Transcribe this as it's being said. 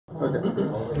Okay.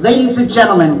 Ladies and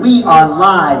gentlemen, we are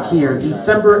live here,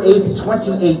 December 8th,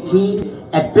 2018,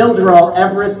 at Builderall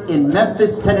Everest in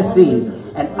Memphis, Tennessee.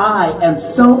 And I am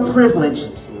so privileged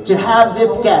to have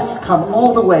this guest come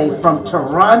all the way from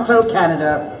Toronto,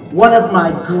 Canada, one of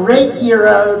my great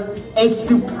heroes, a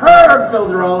superb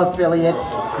Builderall affiliate,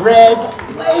 Gregg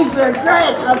Blazer.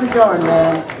 Gregg, how's it going,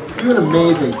 man? Doing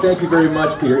amazing. Thank you very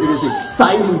much, Peter. It is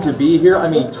exciting to be here. I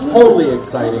mean, totally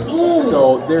exciting.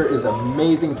 So there is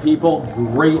amazing people,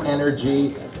 great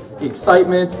energy,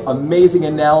 excitement, amazing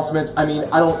announcements. I mean,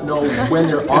 I don't know when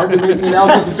there aren't amazing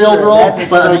announcements in Builderall,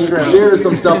 but I mean, there is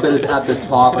some stuff that is at the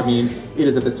top. I mean, it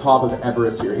is at the top of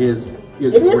Everest here. It is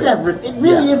Everest. It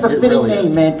really is a fitting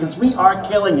name, man, because we are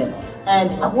killing it.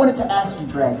 And I wanted to ask you,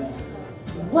 Gregg,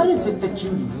 what is it that you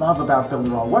love about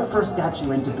Builderall? What first got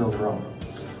you into Builderall?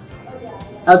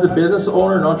 As a business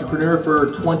owner and entrepreneur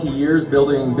for 20 years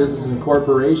building businesses and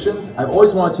corporations, I've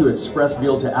always wanted to be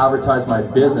able to advertise my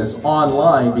business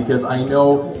online because I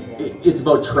know it's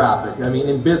about traffic. I mean,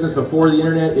 in business before the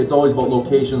internet, it's always about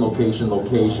location, location,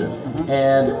 location.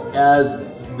 And as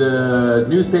the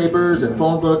newspapers and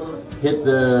phone books hit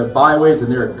the byways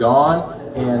and they're gone,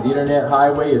 and the internet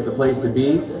highway is the place to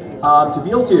be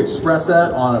able to express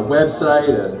that on a website,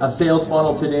 a sales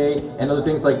funnel today, and other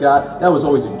things like that, that was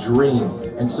always a dream.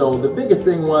 And so the biggest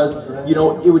thing was, you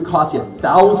know, it would cost you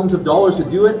thousands of dollars to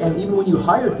do it, and even when you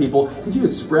hired people, could you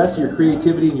express your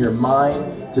creativity and your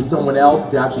mind to someone else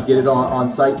to actually get it on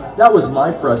site? That was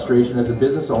my frustration as a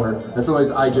business owner, that sometimes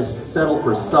I just settled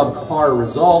for subpar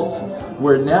results,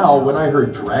 where now when I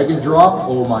heard drag and drop,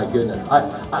 oh my goodness,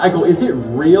 I go, is it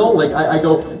real? Like I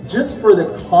go, just for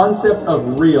the concept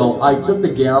of real, I took the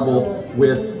gamble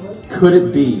with, could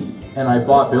it be? And I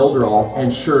bought Builderall,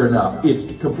 and sure enough, it's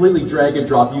completely drag and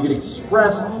drop. You can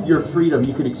express your freedom,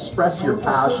 you can express your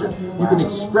passion, you can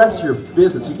express your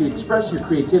business, you can express your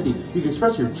creativity, you can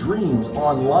express your dreams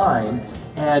online,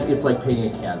 and it's like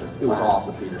painting a canvas. It was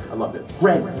awesome, Peter. I loved it.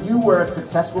 Gregg, you were a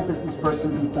successful business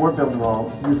person before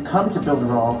Builderall. You've come to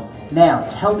Builderall. Now,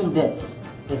 tell me this.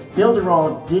 If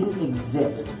Builderall didn't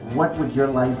exist, what would your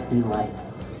life be like?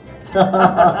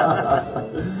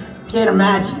 Can't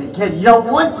imagine it. You don't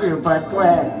want to, but go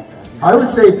ahead. I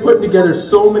would say putting together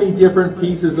so many different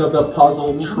pieces of the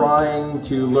puzzle, trying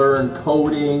to learn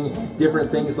coding, different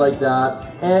things like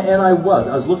that. And I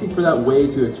was looking for that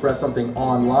way to express something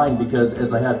online, because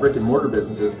as I had brick and mortar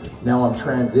businesses, now I'm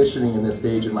transitioning in this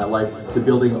stage in my life to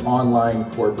building online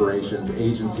corporations,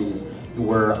 agencies,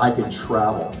 where I can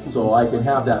travel, so I can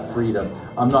have that freedom.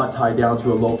 I'm not tied down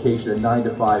to a location, a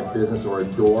 9-to-5 business or a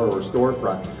door or a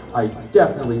storefront. I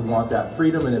definitely want that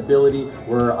freedom and ability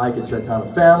where I can spend time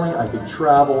with family, I can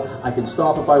travel, I can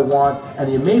stop if I want. And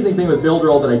the amazing thing with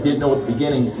Builderall that I didn't know at the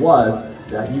beginning was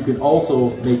that you can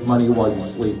also make money while you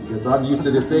sleep. Because I'm used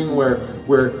to the thing where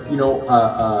you know,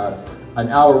 an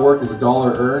hour worked is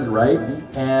 $1 earned, right?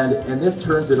 And this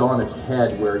turns it on its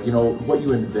head, where, you know, what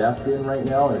you invest in right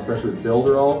now, and especially with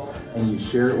Builderall, and you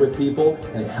share it with people,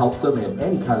 and it helps them in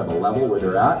any kind of a level where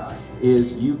they're at,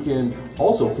 is you can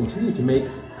also continue to make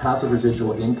passive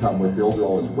residual income with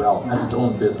Builderall as well as its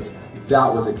own business.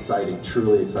 That was exciting,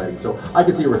 truly exciting. So I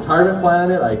could see a retirement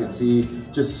plan in it. I could see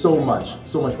just so much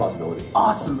possibility.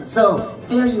 Awesome. So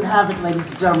there you have it, ladies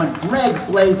and gentlemen. Gregg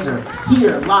Blazer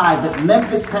here live at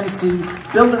Memphis, Tennessee,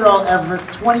 Builderall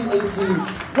Everest 2018.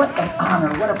 What an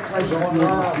honor, what a pleasure to be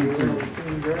able to speak to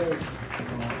you.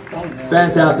 Thanks.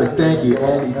 Fantastic, thank you.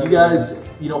 And if you guys,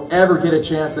 you know, ever get a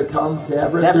chance to come to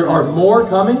Everest, definitely. There are more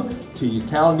coming to a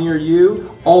town near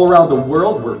you, all around the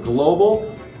world. We're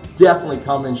global. Definitely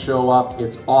come and show up.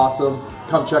 It's awesome.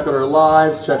 Come check out our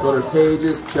lives, check out our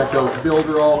pages, check out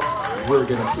Builderall. We're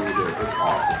going to see you there. It's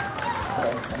awesome.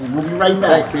 Thanks. We'll be right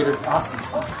back. Thanks, Peter. Awesome.